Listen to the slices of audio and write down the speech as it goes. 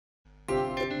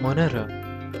Monera.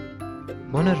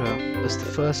 Monera is the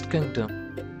first kingdom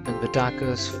in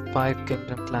Vitaka's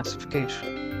five-kingdom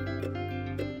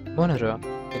classification. Monera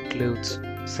includes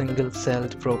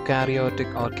single-celled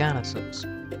prokaryotic organisms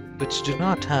which do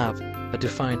not have a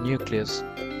defined nucleus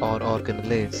or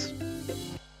organelles.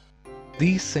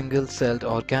 These single-celled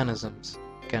organisms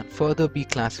can further be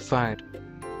classified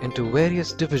into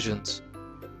various divisions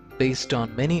based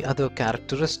on many other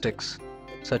characteristics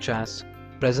such as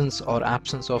presence or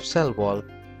absence of cell wall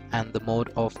and the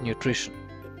mode of nutrition.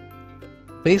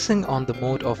 Basing on the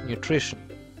mode of nutrition,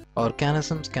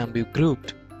 organisms can be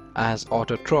grouped as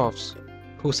autotrophs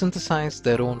who synthesize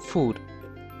their own food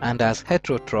and as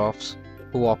heterotrophs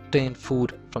who obtain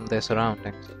food from their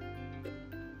surroundings.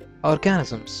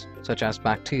 Organisms such as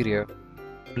bacteria,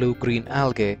 blue-green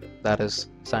algae, that is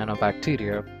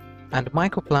cyanobacteria, and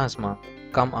mycoplasma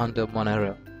come under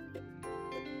Monera.